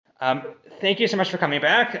Um, Thank you so much for coming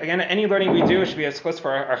back. Again, any learning we do should be as close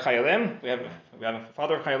for our chayalim. We have a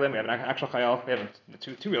father of chayalim. We have an actual chayal. We have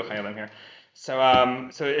two real chayalim here. So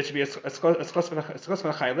it should be as close for the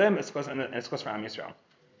chayalim, as close for Am Yisrael.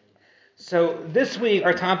 So this week,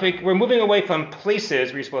 our topic, we're moving away from places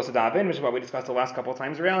where you're supposed to daven, which is what we discussed the last couple of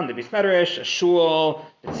times around, the Beis Medrash, a shul,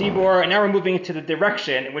 the tzibor, and now we're moving to the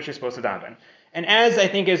direction in which you're supposed to daven. And as I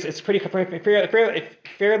think is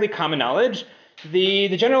fairly common knowledge,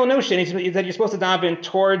 the general notion is that you're supposed to daven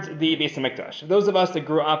towards the Beis Hamikdash. Those of us that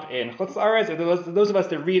grew up in Chutz La'aretz, or those of us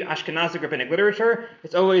that read Ashkenazic rabbinic literature,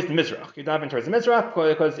 it's always the Mizrach. You daven towards the Mizrach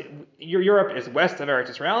because Europe is west of Eretz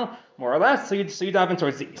Israel, more or less, so you daven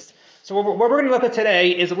towards the east. So what we're going to look at today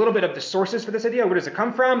is a little bit of the sources for this idea. Where does it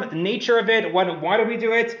come from? The nature of it. Why do we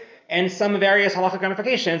do it? And some various halachic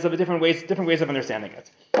ramifications of the different ways of understanding it.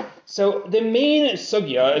 So the main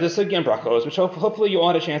sugya is the sugya in Brachos, which hopefully you all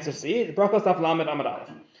had a chance to see. Brachos Daf Lamed Amud Aleph.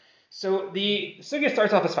 So the sugya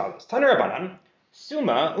starts off as follows: Tana Rabbanan,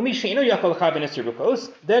 Suma umi she'ino yachol chav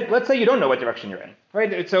v'nesir. That let's say you don't know what direction you're in,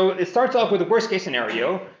 right? So it starts off with the worst case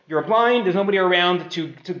scenario. You're blind. There's nobody around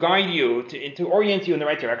to guide you, to orient you in the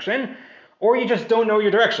right direction, or you just don't know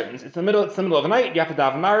your directions. It's the middle of the night. You have to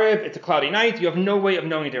daven Mariv. It's a cloudy night. You have no way of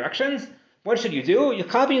knowing directions. What should you do?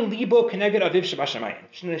 Yechavin libo keneged aviv shabashamayim.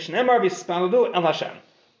 Shneimar v'yispalalu el Hashem.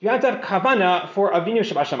 You have to have kavana for avinu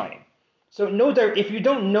shabashamayim. So if you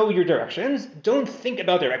don't know your directions, don't think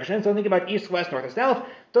about directions. Don't think about east, west, north, or south.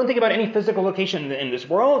 Don't think about any physical location in this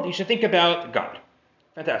world. You should think about God.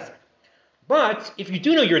 Fantastic. But if you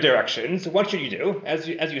do know your directions, what should you do? As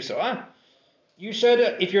you saw, you should,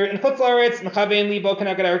 if you're in Chutz La'aretz, mechavein libo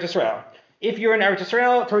keneged Eretz Yisrael. If you're in Eretz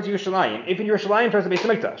Yisrael, towards Yerushalayim. If in Yerushalayim, towards the Beis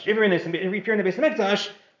Hamikdash. If you're in the Beis Hamikdash,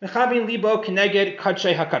 mechavein libo keneged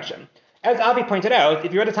kadshei hakadshim. As Avi pointed out,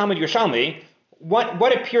 if you're at a Talmud Yerushalmi,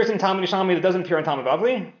 what appears in Talmud Yerushalmi that doesn't appear in Talmud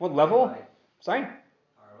Bavli? What level? Sorry?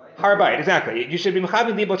 Har Bayit, exactly. You should be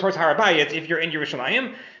mechavein libo towards Har Bayit if you're in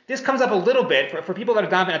Yerushalayim. This comes up a little bit for people that are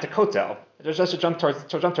davening at the Kotel. Just to jump towards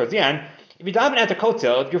the end. If you daven at the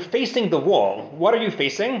Kotel, you're facing the wall. What are you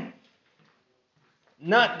facing?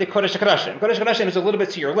 Not the Kodesh HaKodashim. Kodesh HaKodashim is a little bit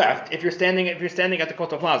to your left if you're standing at the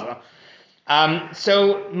Kotel Plaza.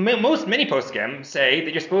 So many poskim say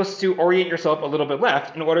that you're supposed to orient yourself a little bit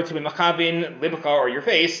left in order to be machavin libcha, or your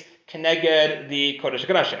face, keneged the Kodesh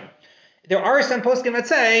HaKodashim. There are some poskim that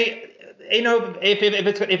say,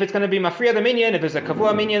 if it's going to be mafriya the minyan, if there's a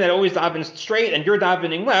kavua minyan that always davens straight and you're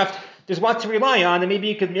davening left, there's what to rely on, and maybe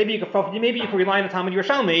you could rely on the Talmud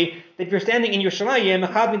Yerushalmi that if you're standing in Yerushalayim,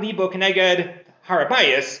 machavin libo keneged Har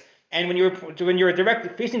Bayis, and when you're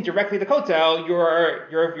facing directly the Kotel,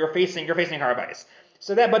 you're facing Har Bayis.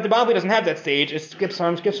 So but the Bavli doesn't have that stage. It skips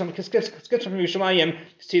from Yerushalayim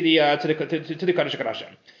to the Kodesh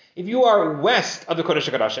HaKodashim. If you are west of the Kodesh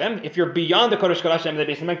HaKodashim, if you're beyond the Kodesh HaKodashim and the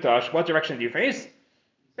Beis Hamikdash, what direction do you face?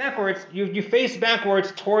 Backwards. You face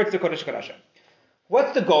backwards towards the Kodesh HaKodashim.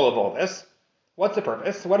 What's the goal of all this? What's the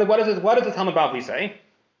purpose? What does the Talmud Bavli say?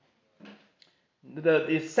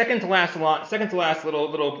 The second to last little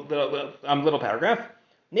paragraph.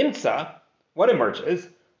 Nimtza, what emerges?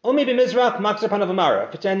 Omi b'mizrach makzer panav amara.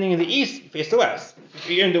 If you're standing in the east, you face the west. If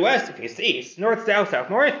you're in the west, you face the east. North, south, south,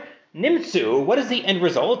 north. Nimtzu, what is the end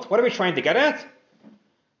result? What are we trying to get at?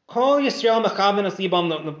 Kol Yisrael mechaven es libam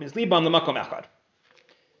l'makom echad.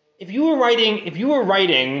 If you were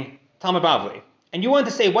writing Talmud Bavli, and you wanted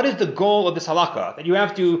to say what is the goal of this halakha, that you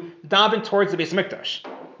have to daven towards the Beis Hamikdash,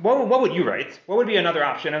 what would you write? What would be another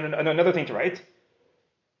option and another thing to write?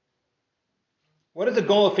 What is the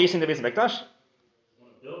goal of facing the Beis Hamikdash?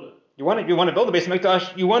 You want to build the Beis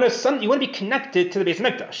Hamikdash. You want to be connected to the Beis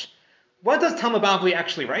Hamikdash. What does Talmud Bavli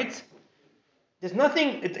actually write? There's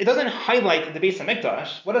nothing. It doesn't highlight the Beis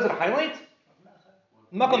Hamikdash. What does it highlight?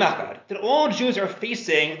 Makom echad. That all Jews are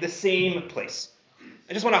facing the same place.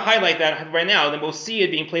 I just want to highlight that right now. Then we'll see it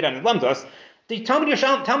being played on the Lamdas. The Talmud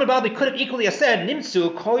Bavli could have equally said,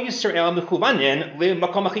 Nimtzu kol Yisrael mechuvanin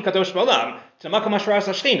le'makom hachi kadosh ba'olam, to the makom hashras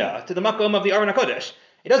hashchina, to the makom of the Aron HaKodesh.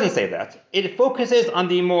 It doesn't say that. It focuses on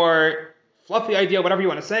the more fluffy idea, whatever you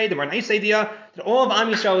want to say, the more nice idea, that all of Am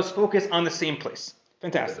Yisrael is focused on the same place.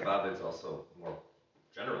 Fantastic. The Bavli is also more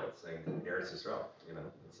general. It's saying Eretz Yisrael.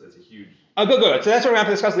 It's a huge. Oh, good. So that's what we're going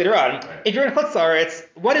to discuss later on. Right. If you're in Chutz La'aretz,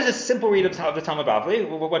 what is a simple read of the Talmud Bavli?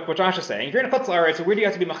 What Josh is saying. If you're in Chutz La'aretz, where do you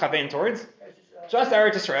have to be machavein towards? Just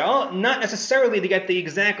Eretz Yisrael, not necessarily to get the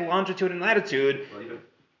exact longitude and latitude. Well,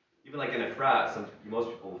 even like in Efrat, most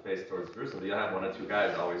people face towards Jerusalem. You'll have one or two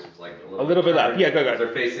guys always just like a little bit left. Yeah, good.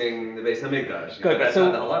 They're facing the Beis Hamikdash. Good. That's So,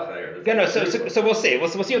 not the halacha there. So we'll see. We'll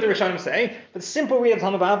see what the Rishonim say. But the simple read of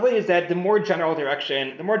Talmud Bavli is that the more general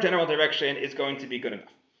direction is going to be good enough.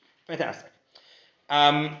 Fantastic.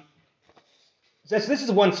 So this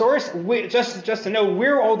is one source. Just to know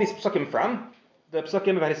where are all these psukim from. The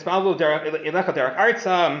psukim about Hispalu Elecha Derech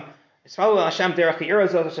Arza, Hispalu Hashem Derech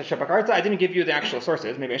Yerazos Shebach Arza. I didn't give you the actual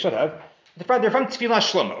sources. Maybe I should have. They're from Tefillah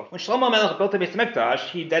Shlomo. When Shlomo Melech built the Beis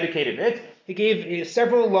Hamikdash, he dedicated it. He gave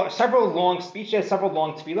several long speeches, several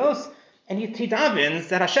long tefillos, and he davens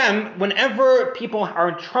that Hashem, whenever people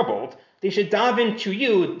are troubled, they should daven to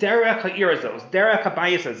you derech ha'Yerazos, derech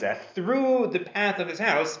habayis hazeh, through the path of his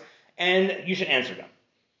house, and you should answer them.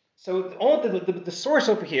 So all the source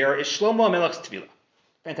over here is Shlomo Melech's tefillah.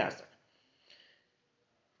 Fantastic.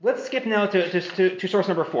 Let's skip now to source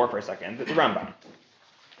number 4 for a second, the Rambam.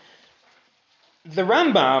 The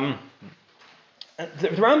Rambam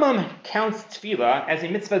counts tefillah as a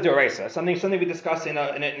mitzvah d'oraisa, something we discussed in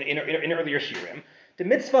earlier shiurim. The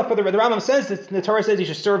mitzvah for the Rambam says that the Torah says you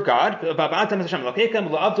should serve God, and that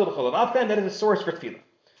is the source for tefillah.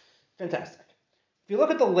 Fantastic. If you look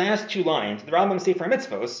at the last 2 lines, the Rambam Sefer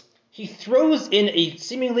Mitzvos, he throws in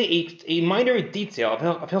seemingly a minor detail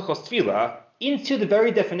of Hilchos tefillah into the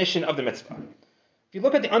very definition of the mitzvah. If you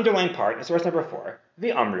look at the underlined part in source number 4,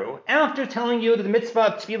 the Amru, after telling you that the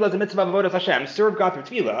mitzvah of tefillah is the mitzvah of avodas Hashem, serve God through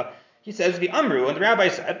tefillah, he says, the Amru, and the rabbi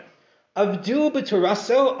said, Avdu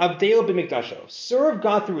b'toraso, avdeo b'mikdasho. Serve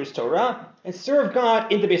God through his Torah, and serve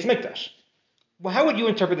God in the Beis Hamikdash. Well, how would you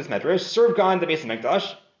interpret this medrash? Serve God in the Beis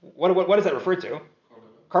Hamikdash. What does that refer to?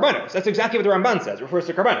 Karbanos. That's exactly what the Ramban says. It refers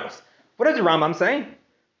to Karbanos. What does the Rambam say?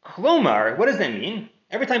 Klomar. What does that mean?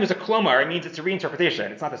 Every time there's a klomar, it means it's a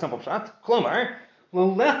reinterpretation. It's not a simple pshat. Klomar.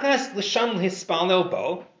 L'leches l'sham hispalel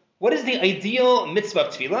bo. What is the ideal mitzvah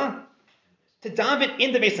of tefillah? To daven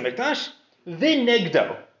in the Beis Hamikdash.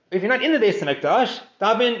 V'negdo. If you're not in the Beis Hamikdash,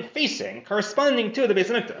 daven facing, corresponding to the Beis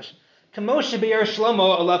Hamikdash. K'moshe be'er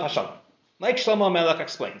Shlomo alav hashalom. Like Shlomo Melech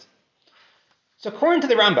explains. So according to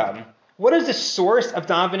the Rambam, what is the source of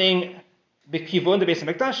davening b'kivon the Beis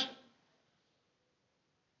Hamikdash?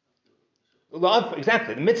 Love,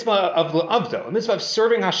 exactly. The mitzvah of L'avdo, the mitzvah of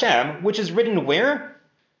serving Hashem, which is written where?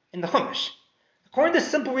 In the Chumash. According to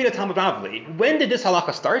simple read of Talmud Bavli, when did this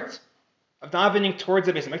halacha start? Of davening towards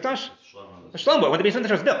the Beis Hamikdash? Shlomo, when the Beis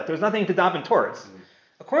Hamikdash was built. There was nothing to daven towards.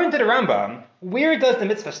 According to the Rambam, where does the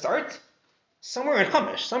mitzvah start? Somewhere in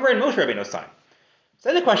Chumash, somewhere in Moshe Rabbeinu's time. So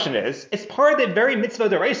then the question is, it's part of the very mitzvah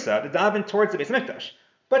d'oraisa, the daven towards the Beis Hamikdash.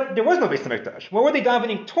 But there was no Beis Hamikdash. What were they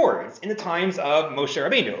davening towards in the times of Moshe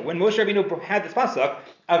Rabbeinu? When Moshe Rabbeinu had this pasuk,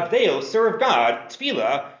 Avdeo, serve God,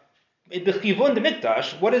 tefillah, b'chivon the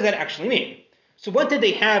mikdash, what does that actually mean? So what did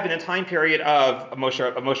they have in the time period of Moshe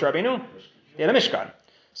Rabbeinu? They had a Mishkan.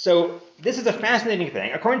 So this is a fascinating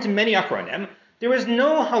thing. According to many Achronim, there was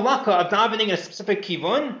no halakha of davening in a specific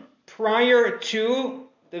kivon prior to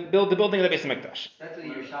the building of the Beis Hamikdash. That's what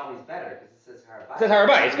Yerushalmi is better, because it says Harabayis. It says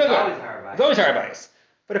Harabayis. It's good. Always Harabayis. It's always Harabayis.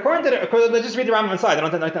 But according to let's just read the Rambam inside.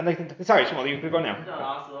 Sorry, Shmuel, you go now.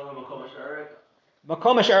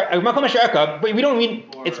 Makom Asherka, but we don't mean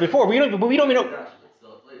it's before. We don't mean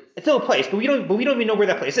it's still a place, but we don't even know where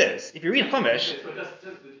that place is. If you read Chumash, but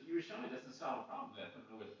Yerushalmi doesn't solve a problem. They don't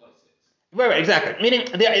know where the place is. Right, exactly. Meaning,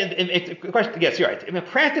 yes, you're right. I mean,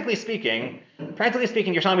 practically speaking,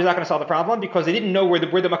 Yerushalmi is not going to solve the problem because they didn't know where the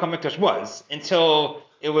Makam Mikdash was until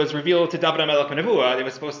it was revealed to David HaMelech Nevuah. It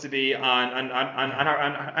was supposed to be on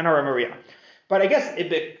Hara Maria. But I guess in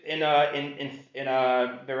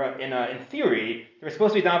theory, they were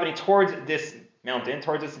supposed to be davening towards this mountain,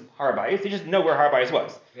 towards this Harabayis. They just didn't know where Harabayis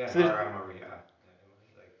was. Yeah, so Hara Maria.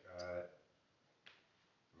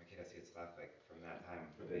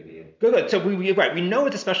 Good. So we know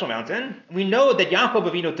it's a special mountain. We know that Yaakov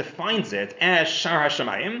Avinu defines it as Shar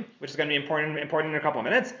HaShamayim, which is going to be important in a couple of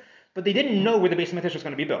minutes. But they didn't know where the Beis Hamikdash was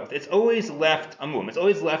going to be built. It's always left amum. It's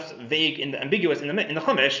always left vague, ambiguous in the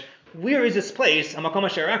Chumash. Where is this place? Makom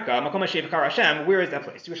Asheraka, Makom Ashevkar Hashem. Where is that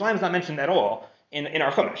place? Yerushalayim is not mentioned at all in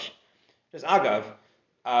our Chumash. There's Agav.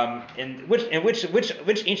 In which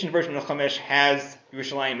ancient version of the Chumash has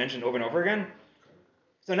Yerushalayim mentioned over and over again?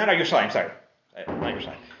 So not our Yerushalayim. Sorry, not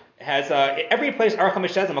Yerushalayim. It has every place our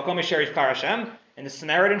Chumash says Makom Ashevkar Hashem. In the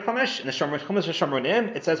Samaritan Chumash, in the Chumash of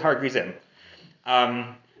Shomronim, it says Har Grizim.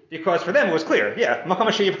 Because for them it was clear, Makom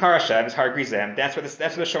Ashevkar Hashem is Har Grizim. That's what the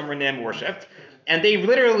Shomronim worshipped. And they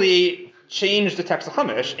literally changed the text of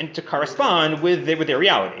Chumash to correspond with their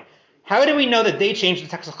reality. How do we know that they changed the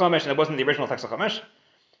text of Chumash and it wasn't the original text of Chumash?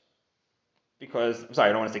 Because, I'm sorry,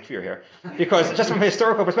 I don't want to take fear here. Because just from a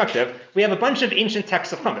historical perspective, we have a bunch of ancient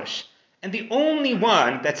texts of Chumash. And the only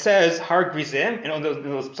one that says Har Grizim in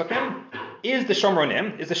those psukim is the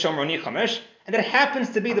Shomronim, is the Shomroni Chumash, and that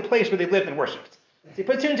happens to be the place where they lived and worshipped. So you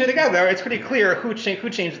put two and two together, it's pretty clear who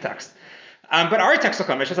changed the text. But our text will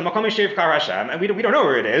come, it says, Makom Yeshiv Kar Hashem, and we don't know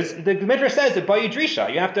where it is. The Midrash says that by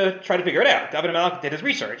Yidrisha, you have to try to figure it out. David HaMelech did his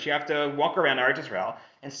research. You have to walk around Eretz Israel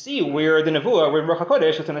and see where the Nevuah, where Ruach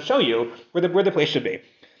HaKodesh is going to show you where the place should be.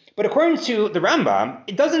 But according to the Rambam,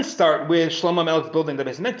 it doesn't start with Shlomo Melech's building the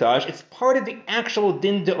Beis Hamikdash. It's part of the actual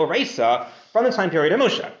Din D'Oraisa from the time period of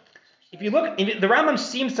Moshe. If you look, the Rambam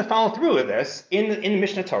seems to follow through with this in the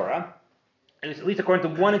Mishnah Torah, at least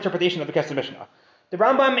according to one interpretation of the Kesef Mishnah. The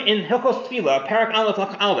Rambam in Hilchos Tefillah, Parak Aleph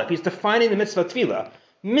Lach Aleph, he's defining the mitzvah Tefillah.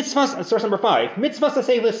 Mitzvahs, source number 5. Mitzvahs to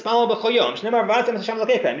say L'spal B'chol Yom. Shneimar V'atem Hashem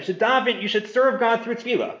L'keichem. You should daven, you should serve God through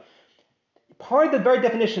Tefillah. Part of the very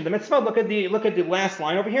definition of the mitzvah, look at the last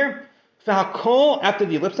line over here. V'hakol, after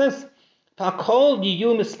the ellipsis, V'hakol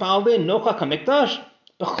yiyu mispalde nochach hamikdash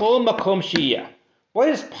b'chol makom shiyeh. What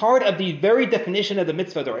is part of the very definition of the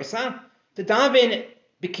mitzvah d'oraisa? To daven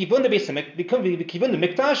b'kivun the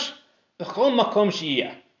mikdash b'chol makom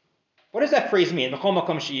shiyeh. What does that phrase mean? B'chol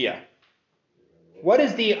makom shiyeh. What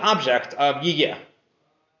is the object of yiyeh?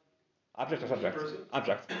 Object or subject?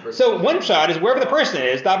 Object. So one shot is wherever the person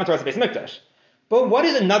is, daven towards the Beis Hamikdash. But what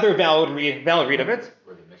is another valid read of it?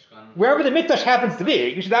 Wherever the Mikdash happens to be,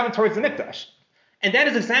 you should daven towards the Mikdash. And that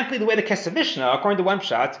is exactly the way the Kesef Mishnah, according to one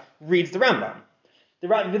shot, reads the Rambam.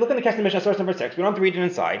 If you look in the Kesef Mishnah, source number 6, we don't have to read it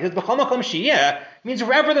inside. It says, B'chol makom shiyeh means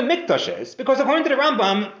wherever the Mikdash is. Because according to the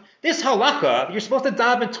Rambam, this halakha, you're supposed to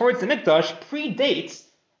daven towards the Mikdash, predates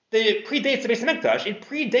the Beis Hamikdash. It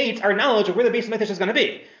predates our knowledge of where the Beis Hamikdash is going to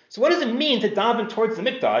be. So what does it mean to daven towards the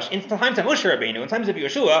Mikdash in times of Moshe Rabbeinu, in times of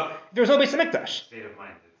Yeshua, if there was no Beis Hamikdash? State of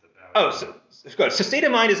mind. It's about. So good. So state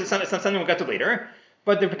of mind is something we'll get to later.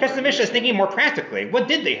 But the Kesef Mishnah is thinking more practically. What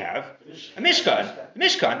did they have? A Mishkan. The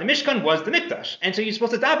Mishkan was the Mikdash. And so you're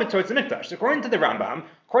supposed to daven towards the Mikdash. So according to the Rambam,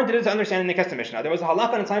 according to this understanding in the Kesef Mishnah, there was a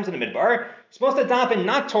halakha in the times of the Midbar. You're supposed to daven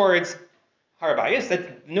not towards Har Bayis,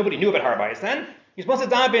 that nobody knew about Har Bayis then. You're supposed to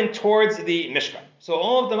daven towards the Mishkan. So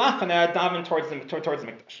all of the Machana daven towards the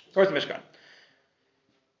Mikdash, towards the Mishkan.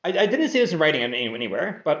 I didn't see this in writing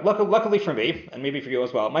anywhere, but luckily for me, and maybe for you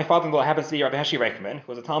as well, my father-in-law happens to be Rabbi Heshi Reichman,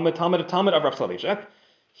 who was a Talmud of Rav Soloveitchik.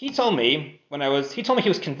 He told me he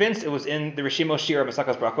was convinced it was in the Rishimo Shir of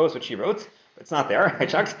Masakas Brachos, which he wrote. It's not there, I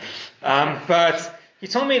checked. But he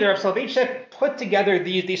told me that Rav Soloveitchik put together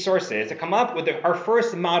these sources to come up with our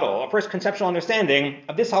first model, our first conceptual understanding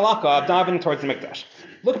of this halakha of davening towards the Mikdash.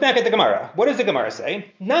 Look back at the Gemara. What does the Gemara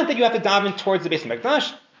say? Not that you have to daven towards the Beis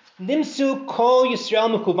Hamikdash. Nimsu kol Yisrael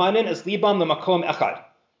mekuvanin as libam lemakom echad.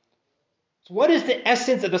 So what is the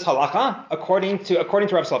essence of this halakha according to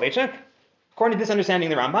Rav Soloveitchik? According to this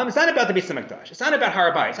understanding of the Rambam, it's not about the Beis Hamikdash. It's not about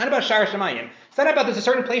Har Bayis. It's not about Shar Shemayim. It's not about there's a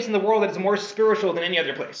certain place in the world that is more spiritual than any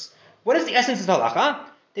other place. What is the essence of halakha?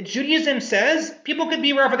 That Judaism says people could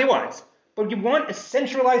be wherever they want, but we want a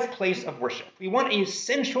centralized place of worship. We want a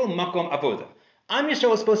central makom avoda. Am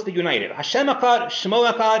Yisrael is supposed to be united. Hashem Akkad, Shemo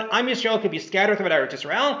Akkad. Am Yisrael could be scattered throughout Eretz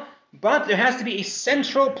Israel, but there has to be a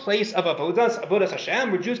central place of avodas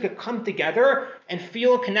Hashem, where Jews could come together and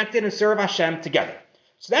feel connected and serve Hashem together.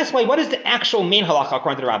 So that's why, what is the actual main halakha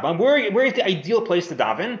according to the Rambam? Where is the ideal place to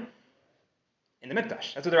daven? In the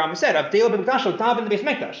Mikdash. That's what the Rambam said. Avdei b'Mikdash, daven in the Beis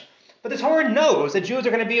Mikdash. But the Torah knows that Jews are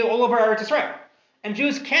going to be all over Eretz Israel, and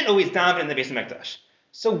Jews can't always daven in the Beis Hamikdash.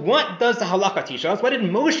 So what does the halakha teach us? What did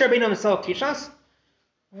Moshe Rabbeinu himself teach us?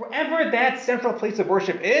 Wherever that central place of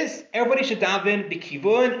worship is, everybody should daven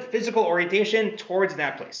b'kivun, physical orientation towards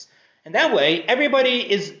that place. And that way, everybody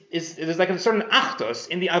is like a certain achtos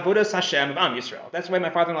in the avodas Hashem of Am Yisrael. That's the way my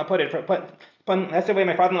father-in-law put it. That's the way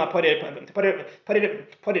my father-in-law put it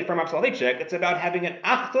from Rav Soloveitchik. It's about having an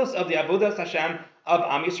achtos of the avodas Hashem of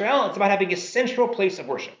Am Yisrael. It's about having a central place of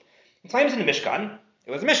worship. In times in the Mishkan,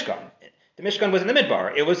 it was a Mishkan. The Mishkan was in the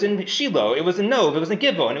Midbar. It was in Shiloh. It was in Nov. It was in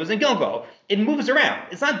Givon. It was in Gilgal. It moves around.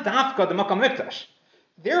 It's not dafka the Makam Mikdash.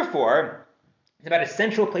 Therefore, it's about a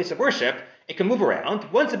central place of worship. It can move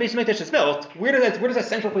around. Once the Beis Hamikdash is built, where does that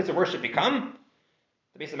central place of worship become?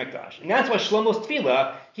 The Beis Hamikdash. And that's why Shlomo's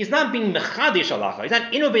tefillah, he's not being mechadish halacha. He's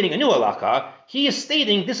not innovating a new halacha. He is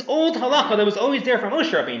stating this old halacha that was always there from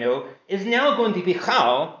Moshe Rabbeinu is now going to be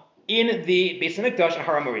chal in the Beis Hamikdash and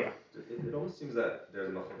Har HaMoriah. It almost seems that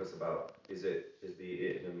there's a focus about is the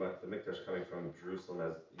Mikdash coming from Jerusalem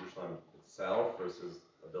as Yerushalayim itself versus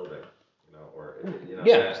a building,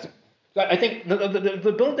 Yeah. I think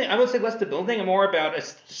the building, I would say less the building and more about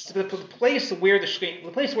the place where the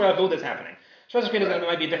place where avodah is happening. Shlosh Shkina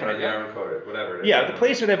might be a different idea. Whatever it is. Yeah, the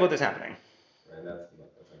place where the avodah is happening. Right, that's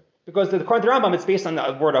because according to the Rambam, it's based on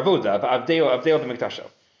the word avodah, avdeo b'mikdasho.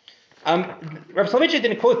 Rav Soloveitchik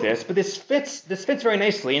didn't quote this, but this fits very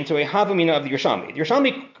nicely into a havamina of the Yerushalmi. The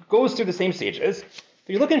Yerushalmi goes through the same stages. If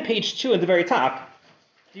you look on page 2 at the very top,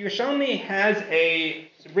 the Yerushalmi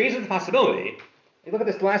raises the possibility. You look at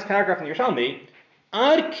this last paragraph in the Yerushalmi,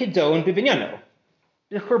 Ad kidon b'vinyano,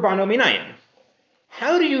 b'churbano minayim.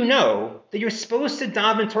 How do you know that you're supposed to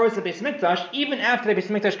daven towards the Beis Hamikdash even after the Beis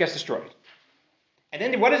Hamikdash gets destroyed? And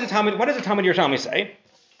then what does the Talmud Yerushalmi say?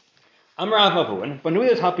 Amrav Avun,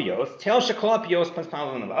 Banuyos Hapiyos, Tel Shekol Hapiyos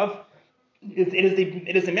Paspalin Alav.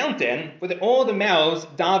 It is the mountain where all the mouths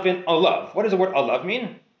daven alav. What does the word alav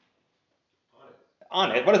mean?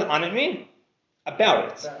 On it. What does on it mean?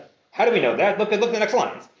 About it. How do we know that? Look at the next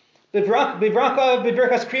lines. Bivraka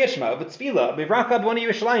b'virkas kriyashma b'tfila bivraka b'nei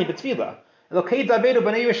Yerushalayim b'tfila elokei davedu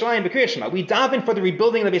b'nei Yerushalayim b'kriyashma. We daven for the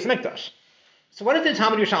rebuilding of the Beis Hamikdash. So what does the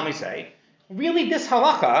Talmud Yerushalmi say? Really, this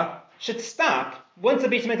halacha should stop once the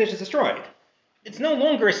Beis Hamikdash is destroyed. It's no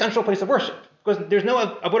longer a central place of worship because there's no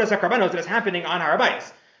avodas hakarbanos that is happening on Har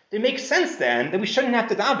HaBayis. It makes sense then that we shouldn't have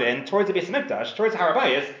to daven towards the Beis Hamikdash, towards Har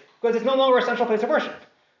HaBayis, because it's no longer a central place of worship.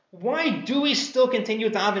 Why do we still continue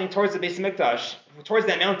davening towards the Beis Hamikdash, towards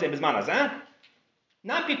that mountain, Bizman Hazeh?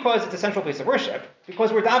 Not because it's a central place of worship,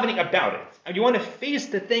 because we're davening about it. And you want to face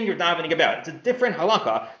the thing you're davening about. It's a different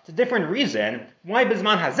halakha, it's a different reason why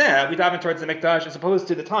Bizman Hazeh we daven towards the Mikdash as opposed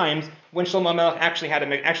to the times when Shlomo Melech actually had a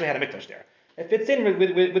Mikdash there. It fits in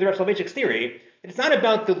with Rav Soloveitchik's theory that it's not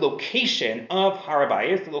about the location of Har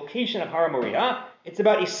HaBayis, the location of Har HaMoriah, it's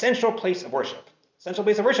about a central place of worship. Central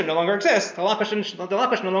place of worship no longer exists. The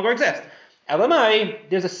halakha should no longer exist. Elamai,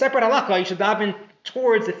 there's a separate halakha. You should daven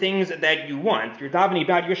towards the things that you want. If you're davening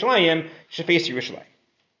about Yerushalayim, you should face Yerushalayim.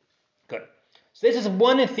 Good. So this is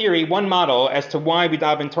one theory, one model as to why we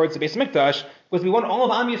daven towards the Beis Hamikdash, because we want all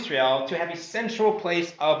of Am Yisrael to have a central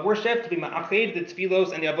place of worship, to be ma'ached the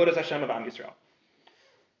tefillos and the avodas Hashem of Am Yisrael.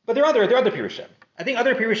 But there are other pirushim. I think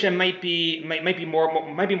other pirushim might be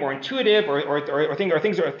more intuitive or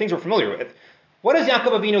things we're familiar with. What does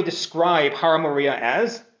Yaakov Avinu describe Har HaMoriah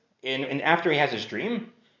as in after he has his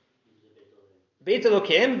dream? Beit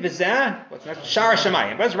Elokim v'zeh, what's next? Shar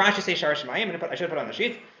Shemayim. What does Rashi say Shar Shemayim? I should have put it on the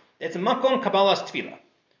sheet. It's Makom Kabbalas Tefillah.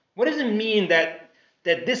 What does it mean that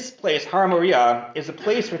this place, Har HaMoriah, is a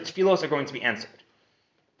place where tefillos are going to be answered?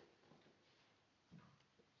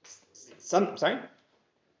 Sorry?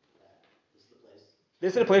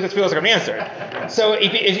 This is the place where tefillos are going to be answered. So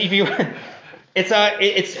if you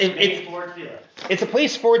it's a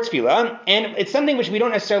place for tefillah, and it's something which we don't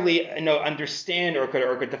necessarily understand or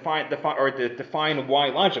could define why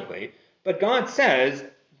logically. But God says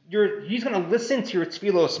He's going to listen to your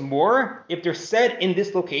tefillos more if they're said in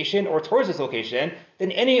this location or towards this location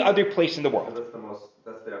than any other place in the world. That's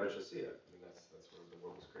the average Shasiyah. I mean, that's where the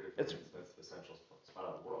world was created. That's the central spot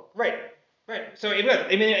of the world. Right. So it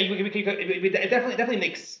definitely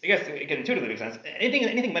makes, I guess it intuitively makes sense.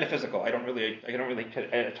 Anything metaphysical, I don't really.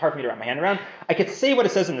 It's hard for me to wrap my hand around. I could say what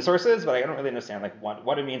it says in the sources, but I don't really understand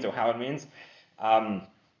what it means or how it means.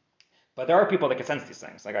 But there are people that can sense these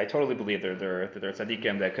things. I totally believe there are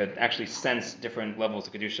tzaddikim that could actually sense different levels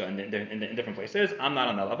of kedusha in different places. I'm not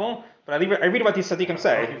on that level, but I read about these tzaddikim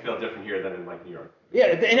say. You feel different here than in New York. Yeah,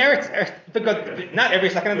 in Eretz, not every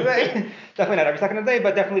second of the day. Definitely not every second of the day,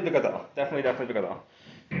 but definitely Bigadol. Definitely Bigadol.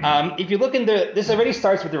 If you look this already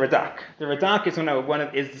starts with the Radak. The Radak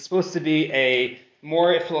is supposed to be a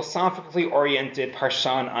more philosophically oriented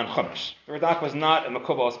parshan on Chumash. The Radak was not a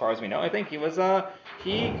Makubal as far as we know. I think he was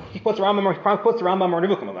he quotes Rambam or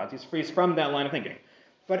Nevuchim a lot. He's from that line of thinking.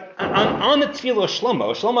 But on the Tefillah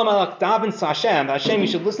Shlomo Melech davens to Hashem, you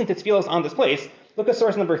should listen to Tefillos on this place. Look at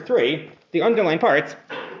source number 3, the underlined part.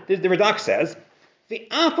 The Radak says,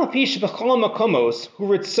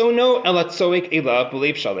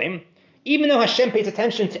 even though Hashem pays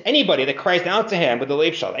attention to anybody that cries out to him with the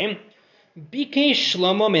Leiv Shalem,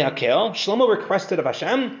 Shlomo requested of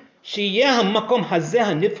Hashem, Sheyeh hazeh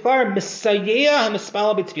hanivkar mesayeh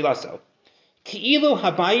hamispal b'tfilaso. Ki'ilu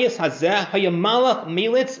habayis hazeh hayamalach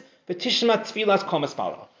melitz v'tishma tfilas kol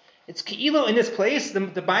mispalo. It's ki'ilu in this place, the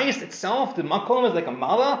bayis itself, the makom is like a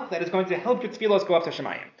malach that is going to help your tfilos go up to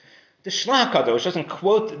Shemayim. The Shlach HaKadosh doesn't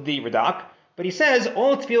quote the Radak, but he says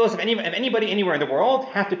all tfilos of anybody anywhere in the world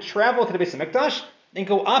have to travel to the Beis Hamikdash and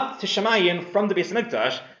go up to Shemayim from the Beis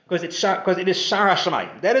Hamikdash because it is Shar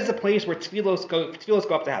HaShemayim. That is the place where tfilos go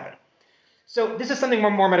up to heaven. So this is something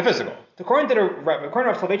more metaphysical. According to Rav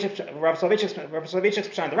Soloveitchik's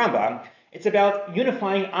Pshat the Rambam, it's about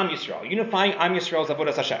unifying Am Yisrael's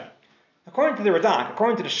avodas Hashem. According to the Radak,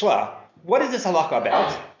 according to the Shla, what is this halakha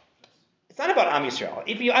about? It's not about Am Yisrael.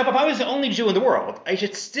 If I was the only Jew in the world, I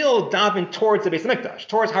should still daven towards the Beis Hamikdash,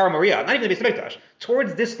 towards Har HaMoriah, not even the Beis Hamikdash,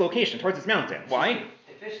 towards this location, towards this mountain. Why?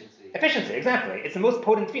 Efficiency. Efficiency, exactly. It's the most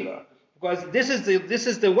potent tefillah. Because this is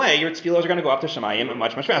the way your tefillos are going to go up to Shemayim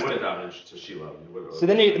much You faster. wouldn't daven to Shiloh. So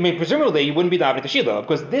then, presumably, you wouldn't be davening to Shiloh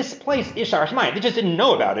because this place is Shar Shemayim. They just didn't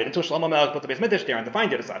know about it until Shlomo Melech put the Beis Mikdash there and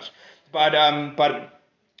defined it as such. But in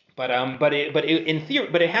theory,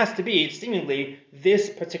 but it has to be seemingly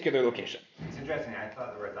this particular location. It's interesting. I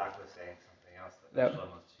thought the Radak was saying something else. Yep.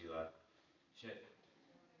 Shlomo's tefillah.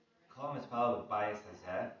 Kol mispal b'bayis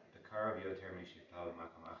hazeh b'karav yoter mishipal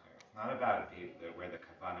b'makom acher. It's not about where the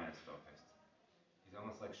kavanah is focused. He's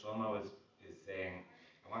almost like Shlomo is saying,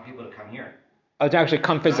 I want people to come here. Oh, to actually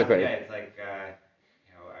come physically. Yeah, it's like, I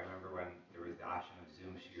remember when there was the option of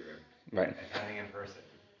Zoom shiurim, Right. attending in person.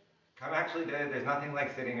 Come actually, there's nothing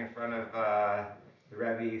like sitting in front of the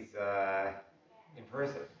Rebbe's in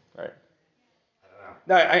person. Right. I don't know.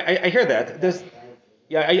 No, I hear that.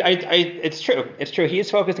 It's true. It's true. He is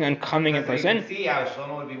focusing on coming in person. You can see how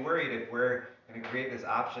Shlomo would be worried if we're going to create this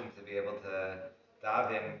option to be able to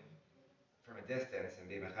daven from a distance and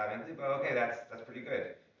be mechaven. But okay, that's pretty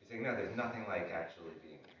good. He's saying no, there's nothing like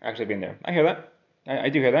actually being there. I hear that. I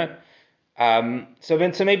do hear that. So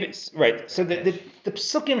maybe right. So the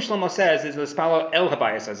psukim Shlomo says is l'spalo el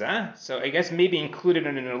habayis hazeh. So I guess maybe included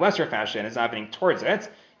in a lesser fashion is davening towards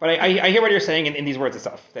it. But I hear what you're saying in these words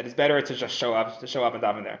itself. That it's better to just show up and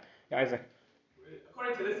daven there. Yeah, Isaac.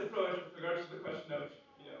 According to this approach, with regards to the question of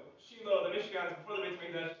Shiloh, the Mishkan before the Beis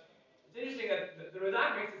Mikdash, it's interesting that the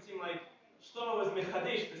Radak makes it seem like Shlomo was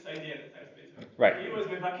mechadesh this idea at the time of the Beis Mikdash. Right. He was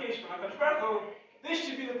mevakesh from HaKadosh Baruch Hu. This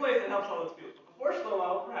should be the place that helps all its people. Before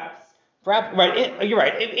Shlomo, perhaps. Right. You're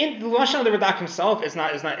right. In the lashon of the Radak himself is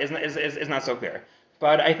not so clear.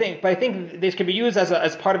 But I think this can be used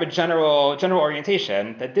as part of a general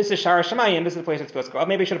orientation that this is Shara Shemayim, this is the place that tefillos go up.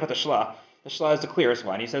 Maybe I should have put the Shla. The Shla is the clearest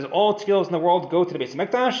one. He says all tefillos in the world go to the Beis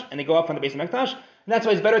Mikdash and they go up from the Beis Mikdash. And that's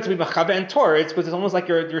why it's better to be mechaven towards, because it's almost like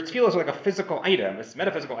your tefillos are like a physical item, this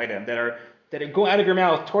metaphysical item that go out of your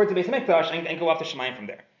mouth towards the Beis Mikdash and go up to Shemayim from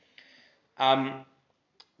there.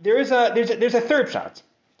 There's a third shot.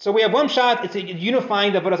 So we have one shot, it's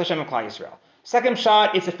unifying the Avodas Hashem and Klal Yisrael. Second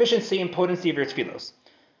shot is efficiency and potency of your tefillos.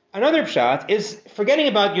 Another shot is forgetting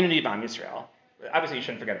about unity of Am Yisrael. Obviously, you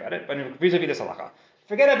shouldn't forget about it, but vis-a-vis this halacha.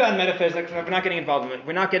 Forget about metaphysics. We're not getting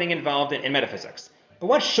involved in metaphysics. But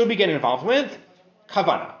what should we get involved with?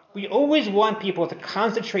 Kavana. We always want people to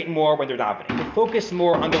concentrate more when they're davening, to focus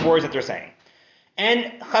more on the words that they're saying.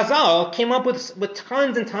 And Chazal came up with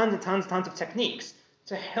tons and tons of techniques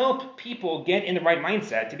to help people get in the right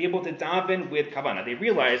mindset to be able to daven with kavana. They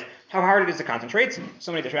realize how hard it is to concentrate,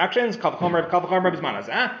 so many distractions,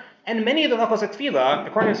 and many of the halachos of tefillah,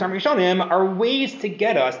 according to some Rishonim, are ways to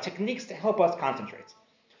get us, techniques to help us concentrate.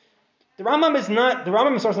 The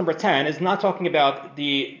Rambam in source number 10 is not talking about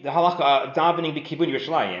the halacha of davening b'kivun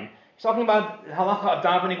Yerushalayim. He's talking about the halacha of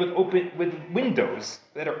davening with windows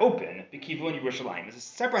that are open b'kivun Yerushalayim. It's a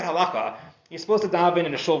separate halacha. You're supposed to daven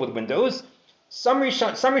in a shul with windows. Some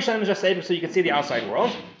Rishonim just say so you can see the outside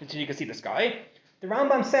world, so you can see the sky. The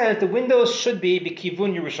Rambam says the windows should be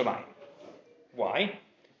b'kivun Yerushalayim. Why?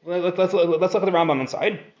 Well, let's look at the Rambam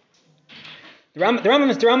inside. The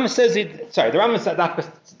Rambam says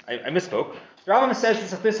I misspoke. The Rambam says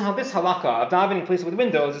this halakha of davening places with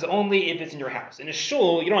windows is only if it's in your house. In a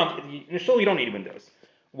shul, you don't need windows.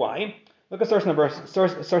 Why? Look at source number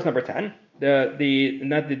 10. The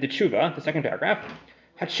tshuva, the second paragraph.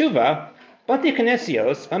 Hatshuva. Bati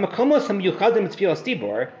Knesios, Hamakomos Hamyuchadim Tfilas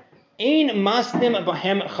Tibor, Ein Masnim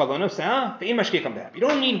Bahem Chalonosa, Ve'in Mashkikam Behem. You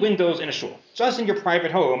don't need windows in a shul, just in your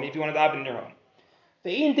private home if you want to daven in your home.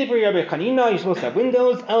 Ve'in Divri Rabbi Chanina, you're supposed to have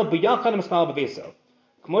windows, El B'yachad Maspal B'veso.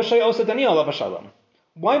 K'moshe Osa Daniel Av Shalom.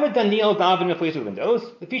 Why would Daniel daven in a place with windows?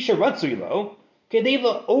 The Fisher Ratzui Lo, Kedei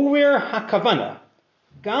Orer HaKavana,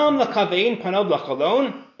 Gam Lakavein Panov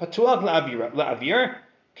Lachalon, Patuach La'avir,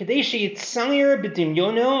 Kadeshi Tsalir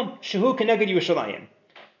B'dimyono Shehu Keneged Yerushalayim.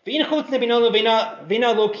 V'in chutz nebinolo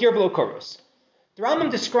v'ina lo kir v'lo koros. The Rambam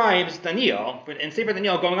describes Daniel, in Sefer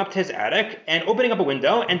Daniel, going up to his attic and opening up a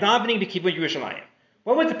window and davening b'kivud Yerushalayim.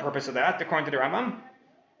 What was the purpose of that, according to the Rambam?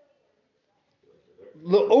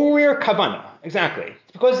 L'orer kavana. Exactly.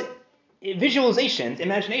 It's because visualizations,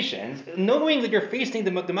 imaginations, knowing that you're facing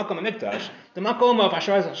the Makom HaMikdash, the Makom of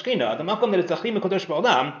Asher Hashkina, the Makom that is Zachim HaKadosh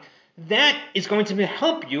Ba'olam, that is going to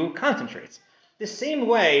help you concentrate. The same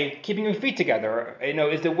way, keeping your feet together,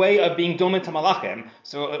 is the way of being domen to malachim.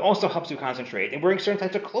 So it also helps you concentrate. And wearing certain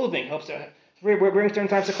types of clothing helps you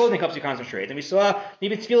concentrate. And we saw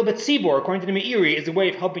maybe tefillah b'tzibor, according to the Meiri, is a way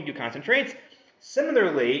of helping you concentrate.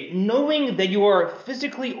 Similarly, knowing that you are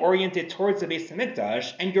physically oriented towards the Beis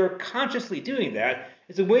Hamikdash and you're consciously doing that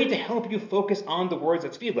is a way to help you focus on the words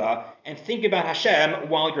of tefillah and think about Hashem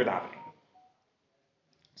while you're davening.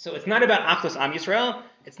 So it's not about Achdus Am Yisrael.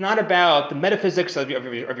 It's not about the metaphysics of your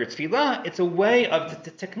tefillah. It's a way of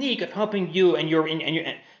the technique of helping you and your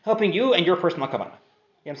personal kavanah.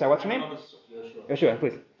 I'm sorry, what's your name? Yoshua,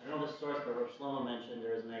 please. I don't know the source, but Rav Shlomo mentioned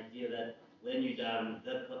there is an idea that when you daven,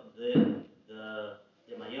 the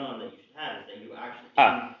mayon that you should have is that you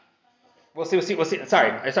actually. We'll see.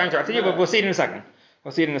 Sorry to interrupt you, but we'll see it in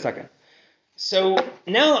a second. So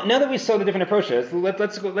now that we saw the different approaches,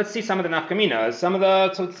 let's see some of the nafkaminas.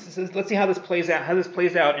 Let's see how this plays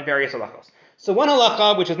out in various halachos. So one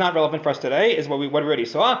halacha, which is not relevant for us today, is what we already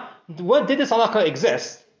saw. What did this halacha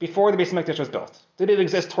exist before the Beis Hamikdash was built? Did it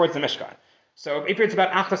exist towards the Mishkan? So if it's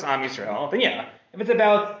about Achdus Am Yisrael, then yeah. If it's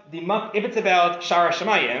about Shara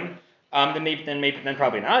Shemayim, then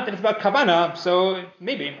probably not. If it's about Kavana, so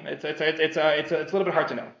maybe it's a little bit hard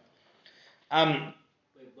to know.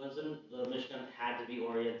 Wasn't the Mishkan had to be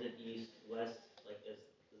oriented east-west, like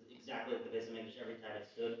exactly like the Beis Hamikdash every time it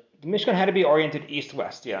stood? The Mishkan had to be oriented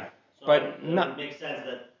east-west, yeah. So but it would make sense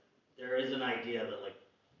that there is an idea that like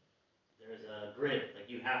there's a grid, like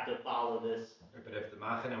you have to follow this. But if the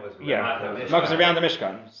Machane was around the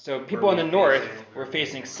Mishkan, so people in the north were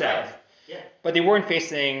facing south. Yeah. But they weren't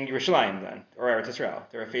facing Yerushalayim then, or Eretz Israel.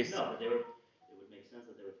 They were facing. No, but it would make sense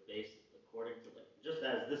that they would face according to just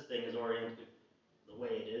as this thing is oriented the way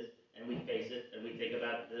it is, and we face it, and we think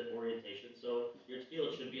about the orientation, so your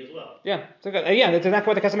tefillah should be as well. Yeah, so that's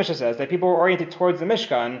exactly what the Kesef Mishnah says, that people were oriented towards the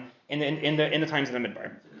Mishkan in the times of the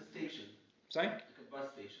Midbar. It's like a station. Sorry? Like a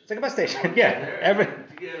bus station. It's like a bus station, yeah.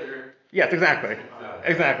 Together. Yes, exactly.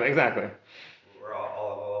 We're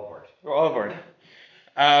all aboard. We're all aboard.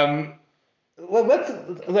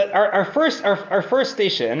 Our first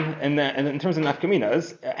station in terms of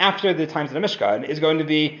nafkaminas after the times of the Mishkan is going to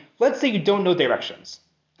be, let's say you don't know directions.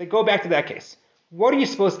 They go back to that case. What are you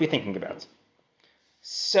supposed to be thinking about?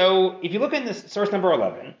 So if you look at this source number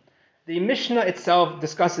 11, the Mishnah itself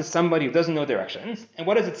discusses somebody who doesn't know directions, and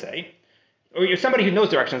what does it say? Or you're somebody who knows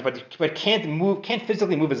directions but can't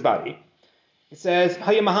physically move his body. It says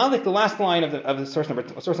Hayamahalik, the last line of the source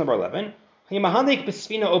number 11. If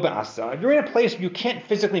you're in a place where you can't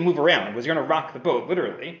physically move around, because you're going to rock the boat,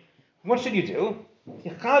 literally, what should you do?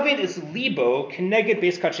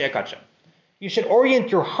 You should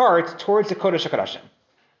orient your heart towards the Kodesh HaKodashim.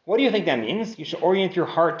 What do you think that means? You should orient your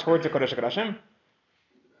heart towards the Kodesh HaKodashim?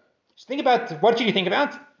 Just think about, what should you think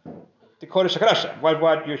about? The Kodesh HaKodashim. What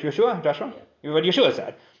Joshua? What Yeshua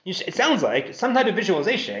said. It sounds like some type of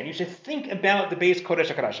visualization. You should think about the base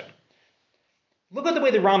Kodesh HaKodashim. Look at the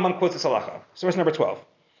way the Rambam quotes this halacha, source number 12.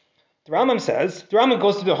 The Rambam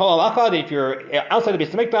goes through the whole halacha that if you're outside the Beis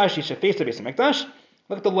Hamikdash, you should face the Beis Hamikdash.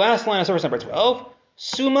 Look at the last line of source number 12.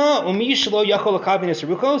 Suma umi shelo yachol lakabin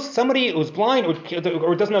esirukos. Somebody who's blind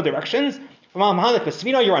or doesn't know directions.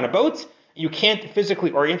 You're on a boat. You can't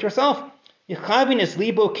physically orient yourself. Yachabin es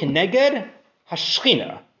libo keneged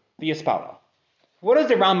hashchina v'yispala. What does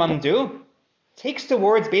the Rambam do? Takes the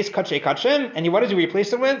words Beis Kachei Kachem, and what does he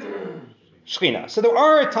replace it with? Shechina. So there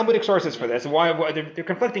are Talmudic sources for this. Why they're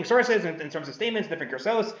conflicting sources in terms of statements, different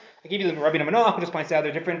gersos. I gave you the Rabbi Manoach, who just points out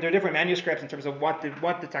there are different manuscripts in terms of what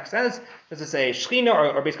the text says. Does it say Shechina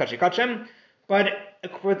or Beis Kachei Kachem? But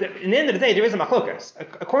in the end of the day, there is a machlokas.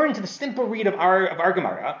 According to the simple read of our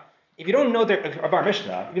Gemara, if you don't know of our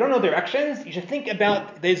Mishnah, if you don't know directions, you should think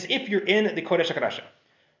about this if you're in the Kodesh HaKodashim.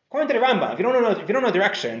 According to the Rambam, if you don't know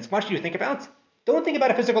directions, what should you think about? Don't think about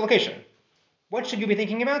a physical location. What should you be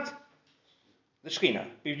thinking about? The Shekhinah.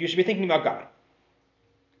 You should be thinking about God.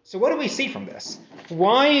 So what do we see from this?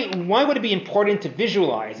 Why would it be important to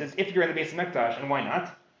visualize as if you're in the Beis Hamikdash, and why not?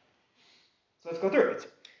 So let's go through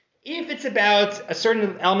it. If it's about a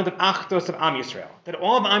certain element of Achdus of Am Yisrael, that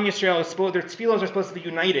all of Am Yisrael, their tefillos are supposed to be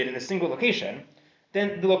united in a single location,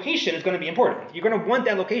 then the location is going to be important. You're going to want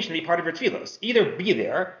that location to be part of your tefillos. Either be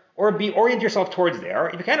there, or orient yourself towards there.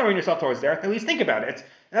 If you can't orient yourself towards there, at least think about it.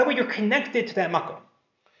 And that way you're connected to that makom.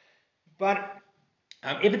 But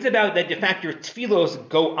if it's about that the fact your tefillos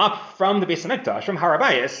go up from the Beis Hamikdash, from Har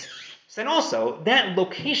HaBayis, then also that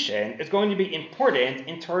location is going to be important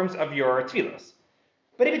in terms of your tefillos.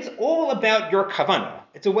 But if it's all about your kavanah,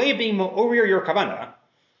 it's a way of being ma'orir your kavanah,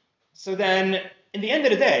 so then in the end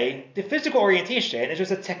of the day, the physical orientation is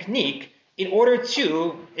just a technique in order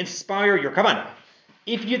to inspire your kavanah.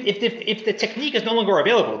 If the technique is no longer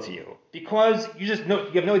available to you because you have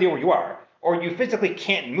no idea where you are, or you physically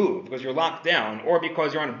can't move because you're locked down, or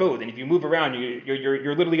because you're on a boat and if you move around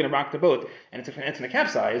you're literally going to rock the boat and it's going to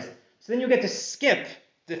capsize, so then you get to skip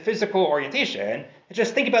the physical orientation and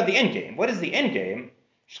just think about the end game. What is the end game?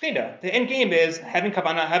 Shechina. The end game is having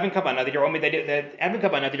kavana that you're only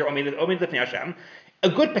lifnei Hashem. A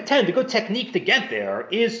good technique to get there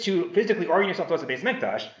is to physically orient yourself towards the Beis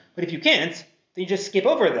Mikdash. But if you can't, then you just skip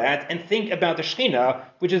over that and think about the Shechina,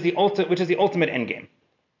 which is the ultimate end game.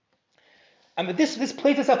 This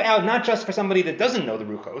plays itself out not just for somebody that doesn't know the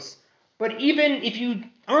Ruchos, but even if you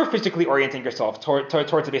are physically orienting yourself towards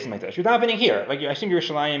the Beis Mikdash. You're davening here. Like, I assume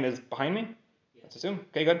Yerushalayim is behind me? Let's assume.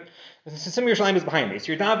 Okay, good. Let's assume Yerushalayim is behind me.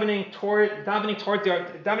 So you're davening towards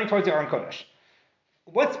the Aron Kodesh.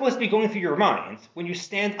 What's supposed to be going through your mind when you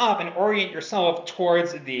stand up and orient yourself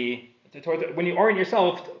towards the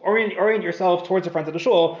front of the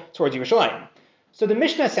shul, towards Yerushalayim? So the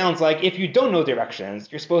Mishnah sounds like if you don't know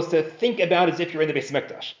directions, you're supposed to think about it as if you're in the Beis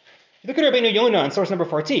Mikdash. If you look at Rabbeinu Yonah in source number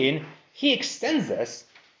 14, he extends this,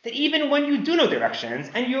 that even when you do know directions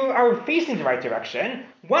and you are facing the right direction,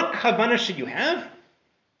 what kavanah should you have?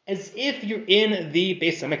 As if you're in the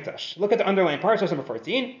Beis Hamikdash. Look at the underlying part, source number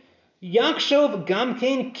 14. Yakshov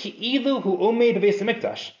gamkein ki'ilu hu omed Beis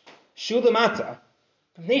Hamikdash. Shulamata.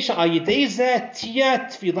 Pnei she'al yedei zeh tia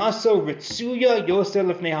tfilaso ritzuya yoser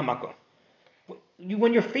lefnei hamakom.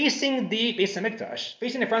 When you're facing the Beis Hamikdash,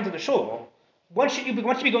 facing the front of the shul, what should be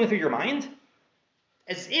going through your mind?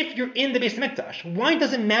 As if you're in the Beis Hamikdash. Why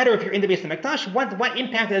does it matter if you're in the Beis Hamikdash? What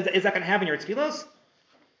impact is that going to have on your tefillos?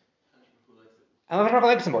 Your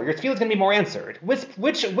tefillah is going to be more answered. Which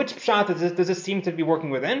pshat does this seem to be working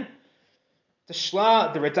within? The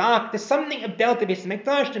shla, the radak. There's something about the Beis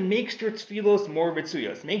Hamikdash that makes your tefillos more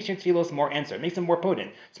ritzuyos, makes your tefillos more answered, makes them more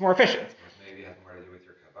potent. It's more efficient. Maybe it has more to do with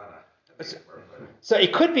your kavanah. So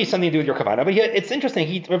it could be something to do with your kavanah, but here it's interesting.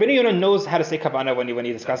 Rabbeinu Yonah knows how to say kavanah when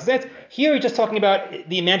he discusses it. Here he's just talking about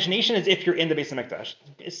the imagination as if you're in the Beis Hamikdash.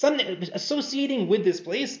 Something associating with this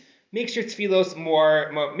place makes your tefillos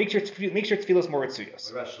more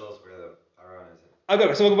ritzuyos. What about shuls where the aron is?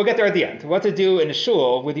 Okay, so we'll get there at the end. What to do in a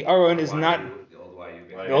shul where the aron is not The old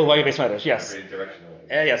YU. the old Beis Hamikdash. Yes,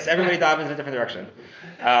 yes. Everybody davens in a different direction.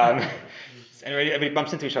 And everybody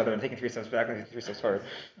bumps into each other and taking 3 steps back and 3 steps forward.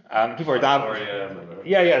 People are davening.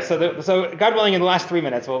 Yeah. So God willing, in the last 3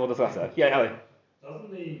 minutes, we'll discuss that. Yeah, Ali.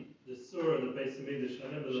 Doesn't the surah in the Beis Hamikdash? I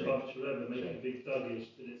remember the Bab Shalem making a big duggish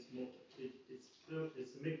that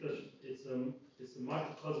it's a mikdash. It's a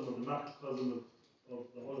microcosm of the macrocosm of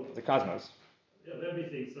the whole. The cosmos. Yeah, of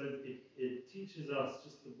everything. So it teaches us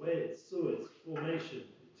just the way it's its formation.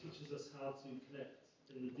 It teaches us how to connect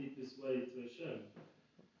in the deepest way to Hashem.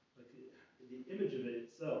 The image of it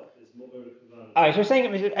itself is more kavanah. So you're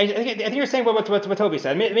saying, I think you're saying what Toby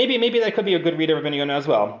said. Maybe that could be a good reader of Rabbeinu Yonah as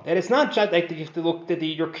well. That it's not just like you have to look that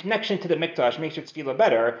your connection to the mikdash makes your tefillah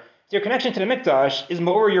better. Your connection to the mikdash is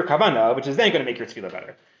more your kavanah, which is then going to make your tefillah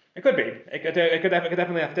better. It could be. It could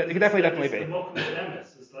definitely be. The mokum is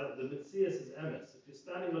emes. It's like the mitzias is emes. If you're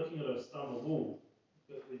standing looking at a stone wall,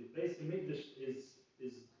 but the Beis Hamikdash is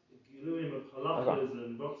giluim of halachas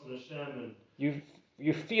and Ratzon Hashem and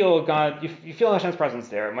you feel God, you feel Hashem's presence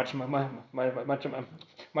there much more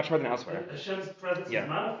than elsewhere. Hashem's presence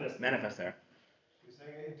is manifest there. You're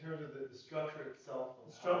saying in terms of the structure itself.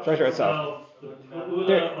 Structure itself. The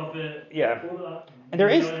of it. Yeah. And there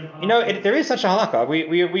is such a halakha.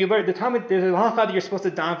 We learned the Talmud. There's a halakha that you're supposed to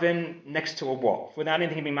daven next to a wall without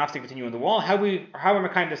anything being mafsik between you and the wall. How we're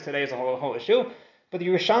making this today is a whole issue. But the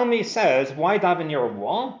Yerushalmi says why daven near a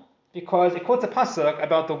wall? Because it quotes a pasuk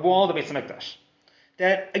about the wall of the Beis Hamikdash.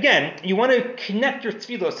 That again, you want to connect your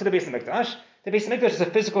tefillos to the Beis Hamikdash. The Beis Hamikdash is a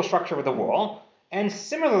physical structure with a wall, and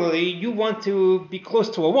similarly, you want to be close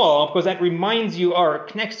to a wall because that reminds you or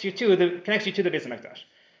connects you to the Beis Hamikdash.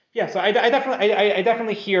 Yeah, so I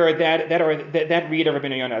definitely hear that read of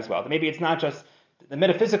Rabbeinu Yonah as well. That maybe it's not just that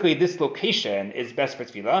metaphysically this location is best for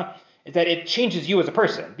tefillah, is that it changes you as a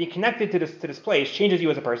person. Being connected to this place changes you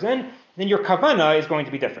as a person. Then your kavanah is going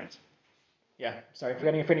to be different. Yeah, sorry,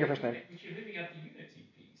 forgetting your first name. If you're leaving out the unity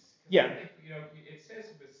piece. Yeah. I think, it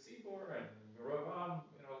says with Sibor and Ravam,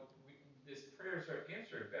 these prayers are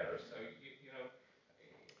answered better. So,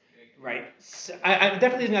 Right. So I'm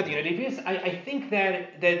definitely leaving out the unity piece. I think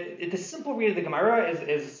that the simple read of the Gemara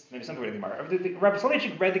is maybe simple read of the Gemara. Rabbi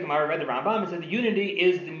Soloveitchik read the Gemara, read the Rambam, and said the unity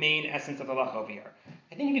is the main essence of the halacha over here.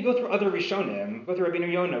 I think if you go through other Rishonim, go through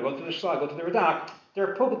Rabbeinu Yonah, go through the Shla, go through the Radak,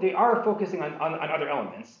 they are focusing on other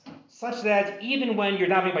elements, such that even when you're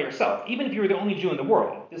davening by yourself, even if you were the only Jew in the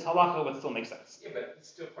world, this halacha would still make sense. Yeah, but it's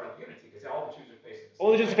still part of the unity because all the Jews are facing the same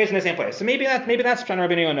All the Jews are facing the same place. So maybe that's Pshat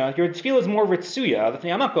Rabbeinu Yonah. Your tefillah is more ritzuya, the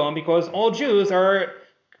Makom, because all Jews are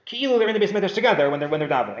ki'ilu, they're in the Beis Hamikdash together when they're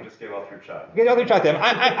davening. Just gave all 3 shots.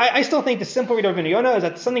 I still think the simple read of Rabbeinu Yonah is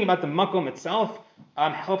that something about the Makom itself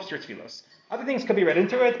helps your tefillos. Other things could be read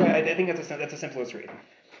into it, but I think that's the simplest read.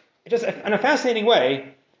 just in a fascinating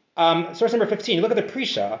way. Source number 15. You look at the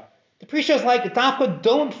Prisha. The Prisha is like, Dafka,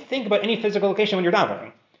 don't think about any physical location when you're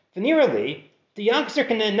davening. Venerally, the Yakzer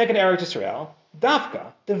can neged Eretz Yisrael.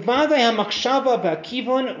 Dafka, the Vadai HaMakshava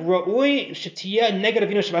Ba'Kivon Ra'ui Shetiya Neged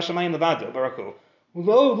Avinu Shabashamayim Levado Barachu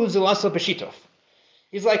Lo Luzulaso B'Shitov.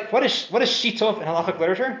 He's like, what is Shitov in halachic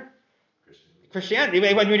literature? Christianity.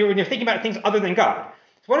 When you're thinking about things other than God.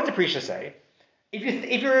 So what does the Prisha say?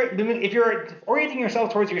 If you're orienting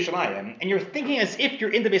yourself towards Yerushalayim and you're thinking as if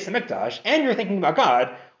you're in the Beis HaMikdash and you're thinking about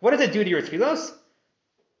God, what does it do to your tefillos?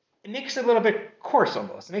 It makes it a little bit coarse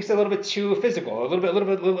almost. It makes it a little bit too physical, a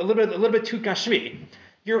little bit too gashmi.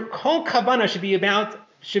 Your whole kavanah should be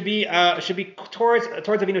towards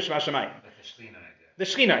Avinu Shabashamayim. The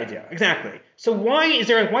Shechina idea, exactly. So why is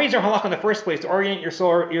there halach in the first place to orient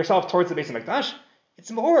yourself towards the Beis HaMikdash?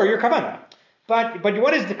 It's more your kavanah. But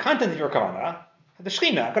what is the content of your kavanah? The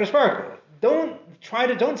Shechina, Kadosh Baruch Hu.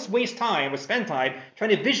 Don't waste time or spend time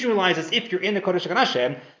trying to visualize as if you're in the Kodesh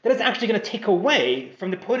HaKodashim. That is actually going to take away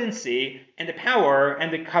from the potency and the power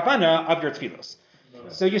and the kavanah of your tefillos.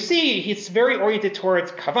 So you see, it's very oriented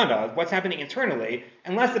towards kavanah, what's happening internally,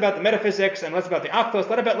 and less about the metaphysics and less about the aktos,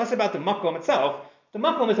 less about the makom itself. The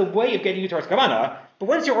makom is a way of getting you towards kavanah, but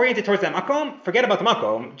once you're oriented towards that makom, forget about the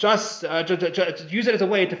makom. Just use it as a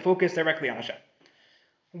way to focus directly on Hashem.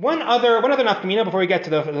 One other nafkamina before we get to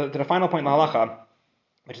the final point in the halacha,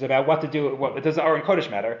 which is about what to do. Does the Aron Kodesh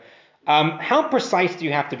matter? How precise do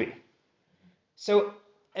you have to be? So,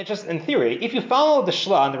 just in theory, if you follow the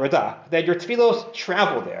Shla and the Radak, that your tefillos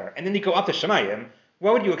travel there and then they go up to Shemayim,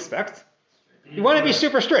 what would you expect? You want to be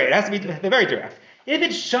super straight. It has to be very direct. If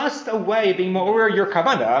it's just a way of being more your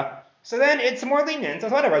kavanah, so then it's more lenient. So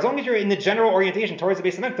whatever. As long as you're in the general orientation towards the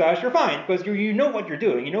Beis HaMikdash, you're fine because you know what you're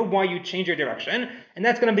doing. You know why you change your direction, and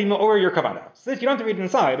that's going to be more your kavanah. So this, you don't have to read it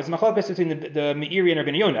inside. It's machlokes between the Meiri and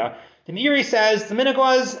Rabbeinu Yonah. The Meiri says the minhag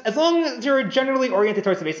was as long as you're generally oriented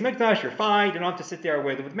towards the Beis HaMikdash, you're fine. You don't have to sit there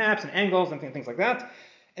with maps and angles and things like that.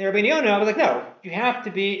 And Rabbeinu Yonah was like, no, you have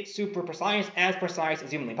to be super precise as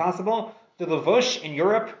humanly possible. The Levush in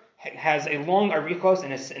Europe has a long arichos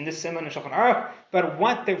in this Simon and Shulchan Aruch, but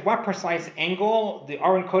what precise angle the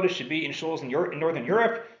Aron Kodesh should be in shuls in Northern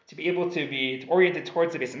Europe to be able to be oriented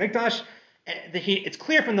towards the Beis HaMikdash. It's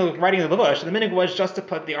clear from the writing of the Levush, the minhag was just to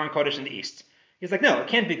put the Aron Kodesh in the east. He's like, no, it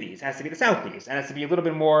can't be the east. It has to be the southeast. And it has to be a little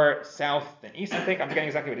bit more south than east, I think. I'm forgetting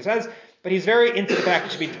exactly what he says. But he's very into the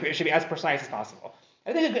fact that it should be as precise as possible.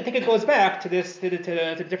 I think it goes back to the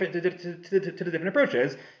different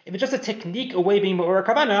approaches. If it's just a technique, a way being more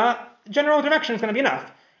kavanah, general direction is going to be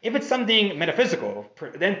enough. If it's something metaphysical,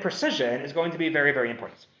 then precision is going to be very, very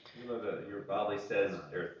important. Even though your Bavli says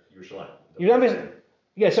Yerushalayim.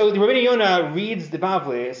 Yeah, so the Rabbeinu Yonah reads the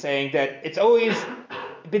Bavli saying that it's always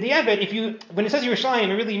b'diavad. When it says Yerushalayim,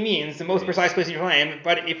 it really means the most precise place in Yerushalayim.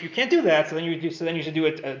 But if you can't do that, so then you should do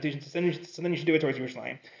it towards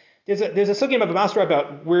Yerushalayim. There's a sugya about Basra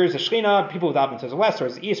about where is the Shechina. People would daven to the west or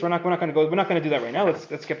to the east. We're not going to do that right now. Let's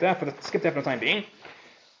skip that for the time being.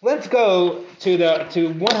 Let's go to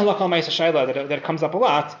one halakha ma'aseh shayla that comes up a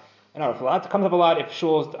lot. Not a lot. It comes up a lot if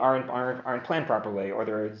shuls aren't planned properly, or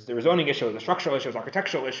there's zoning issues, the structural issues,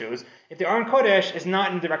 architectural issues. If the Aron Kodesh is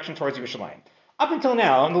not in the direction towards Yerushalayim. Up until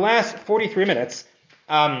now, in the last 43 minutes,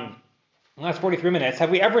 have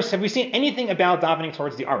we seen anything about davening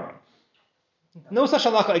towards the Aron? No such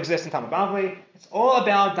halacha exists in Talmud Bavli. It's all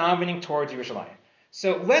about davening towards Yerushalayim.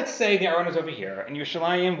 So let's say the Aron is over here and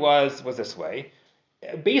Yerushalayim was this way.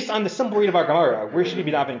 Based on the simple read of our Gemara, where should we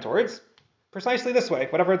be davening towards? Precisely this way.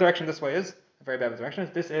 Whatever direction this way is, a very bad direction.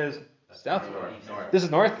 This is south. North. This is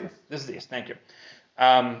north. This is east. Thank you.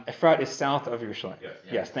 Efrat is south of Yerushalayim.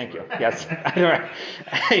 Yes, thank you. Yes.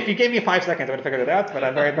 If you gave me 5 seconds, I would have figured it out, but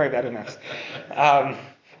I'm very, very bad at maths.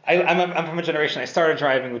 I'm from a generation. I started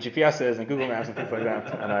driving with GPSs and Google Maps and things like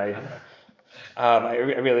that, and I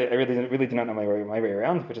really do not know my way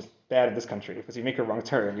around, which is bad in this country because you make a wrong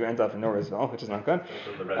turn, you end up in Norrisville, which is not good.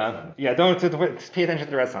 Don't pay attention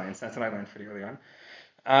to the red signs. That's what I learned pretty early on.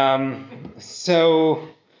 So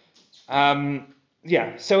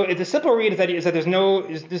the simple read is that there's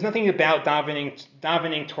nothing about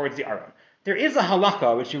davening towards the Aron. There is a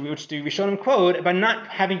halakha which the Rishonim quote about not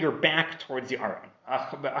having your back towards the Aron.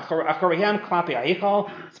 Achorayam klapi ayichal.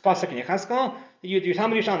 It's pasuk in Yechazkel. Your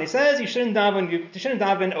Talmud Yerushalmi says you shouldn't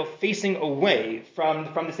daven facing away from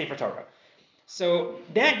the Sefer Torah. So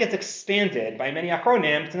that gets expanded by many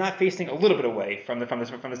achronim to not facing a little bit away from the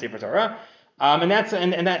Sefer Torah. And that's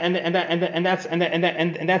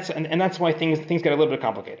why things get a little bit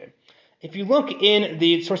complicated. If you look in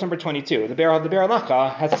the source number 22, the Be'er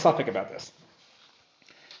Halacha has a suffix about this.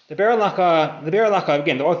 The Be'er Halacha,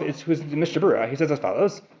 again, the author is who's the Mishra Berurah. He says as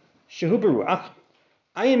follows: Shehu Beruach,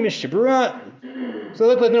 I am Mishra Berurah. So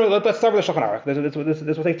let's start with the Shulchan Aruch.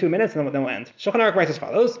 This will take 2 minutes, and then we'll end. Shulchan Aruch writes as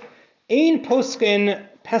follows: Ein poskin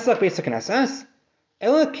Pesach Beis HaKnesses,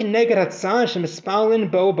 ela kineged hatzah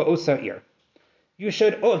shemispalin bo ba'osa ir. You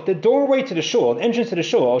should, the doorway to the shul, the entrance to the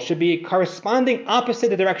shul, should be corresponding opposite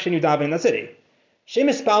the direction you daven in the city.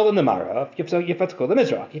 Shemispalin the Marav, Yifatkul the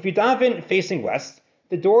Mizrach. If you daven facing west,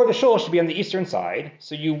 the door of the shul should be on the eastern side,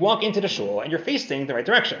 so you walk into the shul and you're facing the right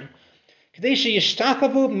direction. So the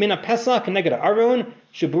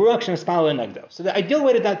ideal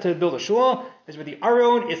way to build a shul is where the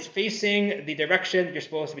aron is facing the direction that you're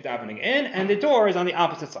supposed to be davening in, and the door is on the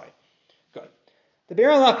opposite side. Good. The Be'er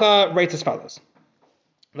Halacha writes as follows.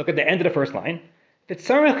 Look at the end of the first line.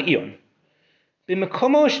 V'tzarech iyun.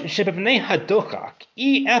 B'mekomosh shebevnei hadochak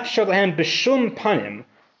I efshar lehem b'shum panim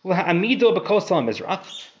l'ha'amido b'kol sal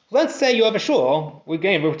mizrach. Let's say you have a shul.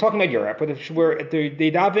 Again, we're talking about Europe, where they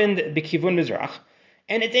davened b'kivun mizrach,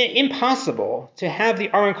 and it's impossible to have the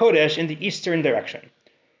Aron Kodesh in the eastern direction.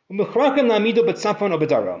 U'mechrakim la'amido b'tzafon o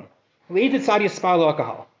b'darom. Le'id tzad yispal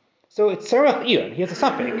l'akahal. So it's Tzarech Iyun. He has a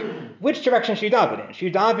suffix. Which direction should you daven in? Should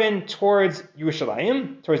you daven towards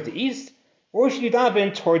Yerushalayim, towards the east, or should you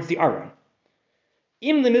daven towards the Aron?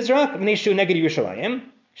 Im lemizrach v'neishu neged Yerushalayim.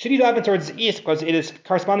 Should you daven towards the east because it is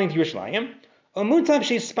corresponding to Yerushalayim? Or mutav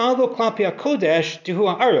sheispalo klapi hakodesh tehu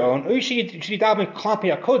ha'aron, or should you daven klapi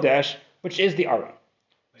hakodesh, which is the Aron?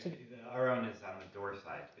 So the Aron is on the door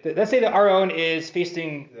side. Let's say the Aron is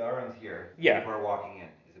facing. The Aron's here. Yeah. Before walking in,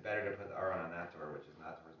 is it better to put the Aron on that door, which is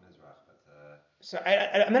not towards Mizrach, but? So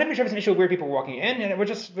I'm not even sure if it's an issue of where people are walking in, and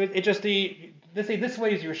let's say this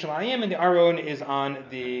way is Yerushalayim, and the Aron is on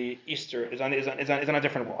the easter, is on a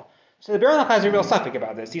different wall. So the Be'er Halacha has a real suffix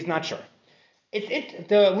about this. He's not sure.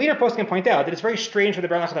 The leader post can point out that it's very strange for the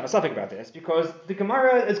Be'er Halacha to have a suffix about this, because the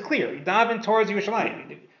Gemara is clear. You daven towards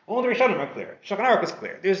Yerushalayim. All the Rishonim are clear. Shulchan Aruch is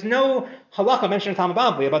clear. There's no halacha mentioned in Talmud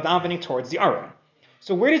Bavli about davening towards the Aron.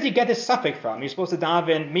 So where does he get this suffix from? Maybe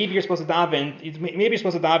you're supposed to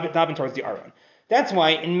daven towards the Aron. That's why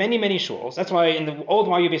in many shuls, that's why in the old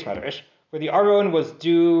YU base Medrash, where the Aron was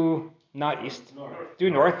due not east, due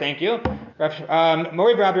north, thank you,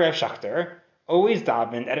 Mori Rabbi Rav Shachter always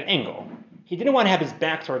davened at an angle. He didn't want to have his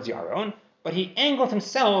back towards the Aron, but he angled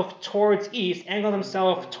himself towards east, angled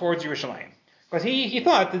himself towards Yerushalayim. Because he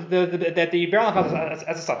thought that the Be'er Halacha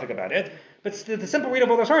has a suffix about it, but the simple read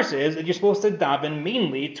of all those sources is that you're supposed to daven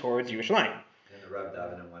mainly towards Yerushalayim. And the Rav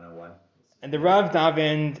davened in 101. And the Rav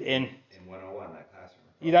davened in 101, that classroom.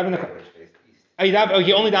 You davened in the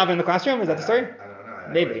he only davened in the classroom? Is that the story? I don't know.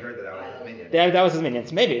 Maybe. I heard that was his minion. That was his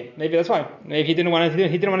minions. Maybe that's why. Maybe he didn't want to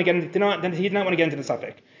get into the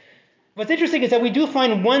suffix. What's interesting is that we do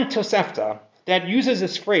find one Tosefta that uses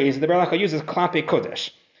this phrase. The Be'er Halacha uses klape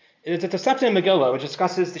kodesh. It's a Tosefta in Megillah which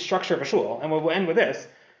discusses the structure of a shul, and we'll end with this.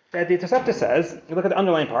 That the Tosefta says, you look at the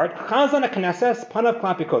underlying part, Chazan HaKnesses panav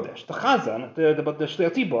klapi kodesh. The Chazan, the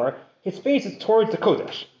Shliach Tzibor, his face is towards the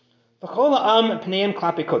kodesh. V'chol ha'am pneiim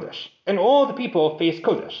klapi kodesh. And all the people face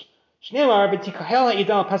kodesh. Shneimar b'tikahel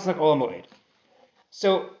ha'idal pesach ol ha'moed.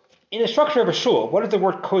 So, in the structure of a shul, what does the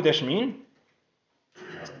word kodesh mean?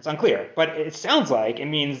 It's unclear, but it sounds like it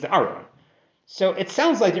means the Aron. So it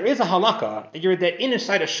sounds like there is a halakha that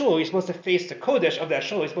inside a shul you're supposed to face the kodesh of that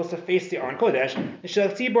shul. You're supposed to face the Aron kodesh. The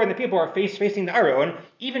Shliach Tzibor and the people are facing the Aron,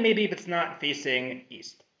 even maybe if it's not facing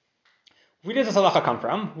east. Where does this halakha come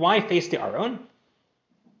from? Why face the Aron?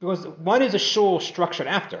 Because what is a shul structured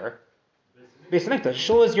after? Beis Hamikdash.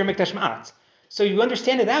 Shul is your mikdash ma'at. So you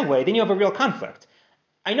understand it that way, then you have a real conflict.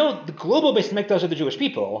 I know the global Beis Hamikdash of the Jewish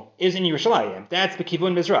people is in Yerushalayim. That's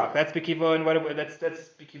B'kivun Mizrach. That's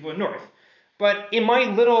B'kivun North. But in my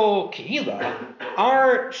little kehila,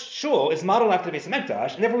 our shul is modeled after the Beis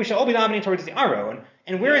Hamikdash, and therefore we shall all be davening towards the Aron.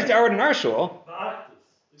 And where is the Aron in our shul?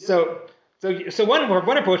 So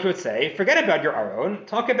one approach would say, forget about your Aron,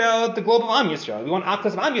 talk about the global Am Yisrael. We want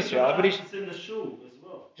Akdos of Am Yisrael, but it's in the shul as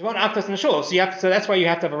well. You want Akdos in the shul, so that's why you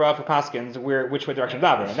have to have a Rav who paskins which way direction to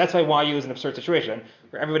daven. And that's why YU is an absurd situation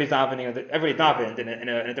where everybody davened in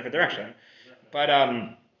a different direction. But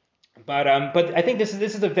I think this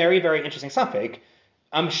is a very, very interesting suffix.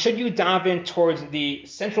 Should you daven towards the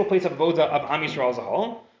central place of avoda of Am Yisrael as a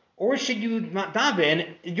whole, or should you not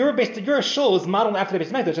daven? Your shul is modeled after the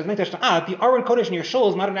Beis Hamikdash. The Aron Kodesh in your shul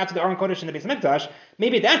is modeled after the Aron Kodesh in the Beis Hamikdash.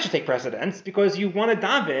 Maybe that should take precedence because you want to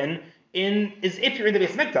daven as if you're in the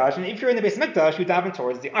Beis Hamikdash, and if you're in the Beis Hamikdash, you daven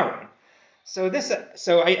towards the Aron. So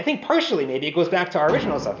I think partially maybe it goes back to our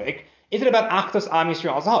original suffix. Is it about Akdos Am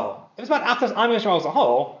Yisrael as a whole? If it's about Akdos Am Yisrael as a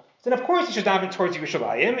whole, then of course you should daven towards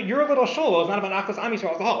Yerushalayim. Your little shul is not about Achlas Am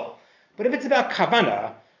Yisrael as a whole. But if it's about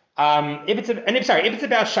kavana, if it's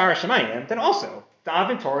about Shara Shemayim, then also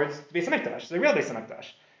daven towards the Beis Hamikdash, the real Beis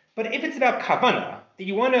Hamikdash. But if it's about kavana, that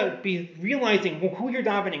you want to be realizing who you're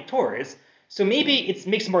davening towards, so maybe it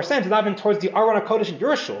makes more sense to daven towards the Aron HaKodesh in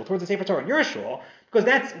your shul, towards the Sefer Torah in your shul, because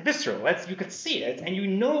that's visceral. You could see it, and you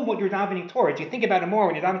know what you're davening towards. You think about it more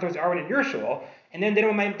when you're davening towards the Aron in your shul, and then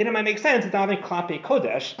it might make sense to daven Klape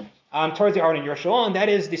Kodesh towards the Aron in your shul, and that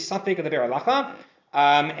is the suffix of the Be'er Halacha.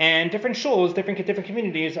 And different shuls, different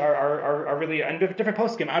communities are really, and different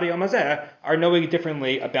poskim, Adi Yom Hazeh, are knowing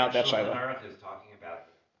differently about that Shulchan shayla. Aruch is talking about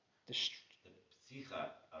the psicha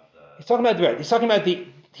of the. He's talking about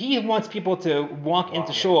he wants people to walk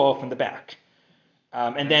into shul from the back,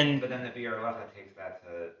 and then. But then the Be'er Halacha takes that to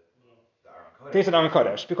the Aron Kodesh. Takes it Aron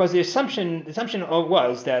Kodesh, because the assumption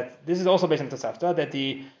was that this is also based on Tosafta, that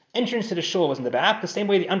the entrance to the shul was in the back, the same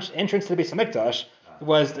way the entrance to the Beis Hamikdash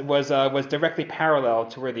was directly parallel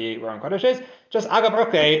to where the Aron Kodesh is. Just Agav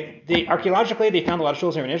archaeologically they found a lot of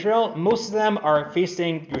shuls here in Israel. Most of them are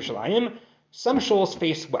facing Yerushalayim. Some shuls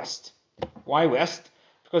face west. Why west?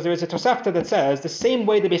 Because there is a Tosafta that says the same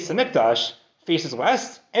way the Beis Hamikdash faces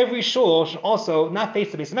west, every shul should also not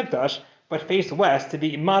face the Beis Hamikdash, but face west to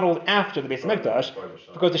be modeled after the Beis Hamikdash,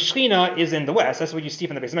 because the Shekhinah is in the west. That's what you see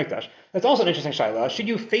from the Beis Hamikdash. That's also an interesting shaila. Should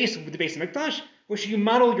you face the Beis Hamikdash, or should you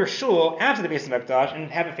model your shul after the Beis Hamikdash and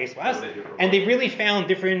have it face west? And they really found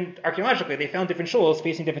archaeologically, they found different shuls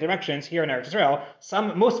facing different directions here in Eretz Israel.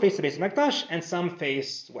 Most face the Beis Hamikdash, and some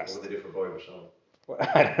face west. What do they do for Boy Mashal?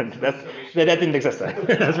 That didn't exist then.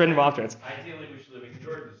 That was written afterwards. Ideally, we should live in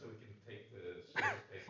Jordan,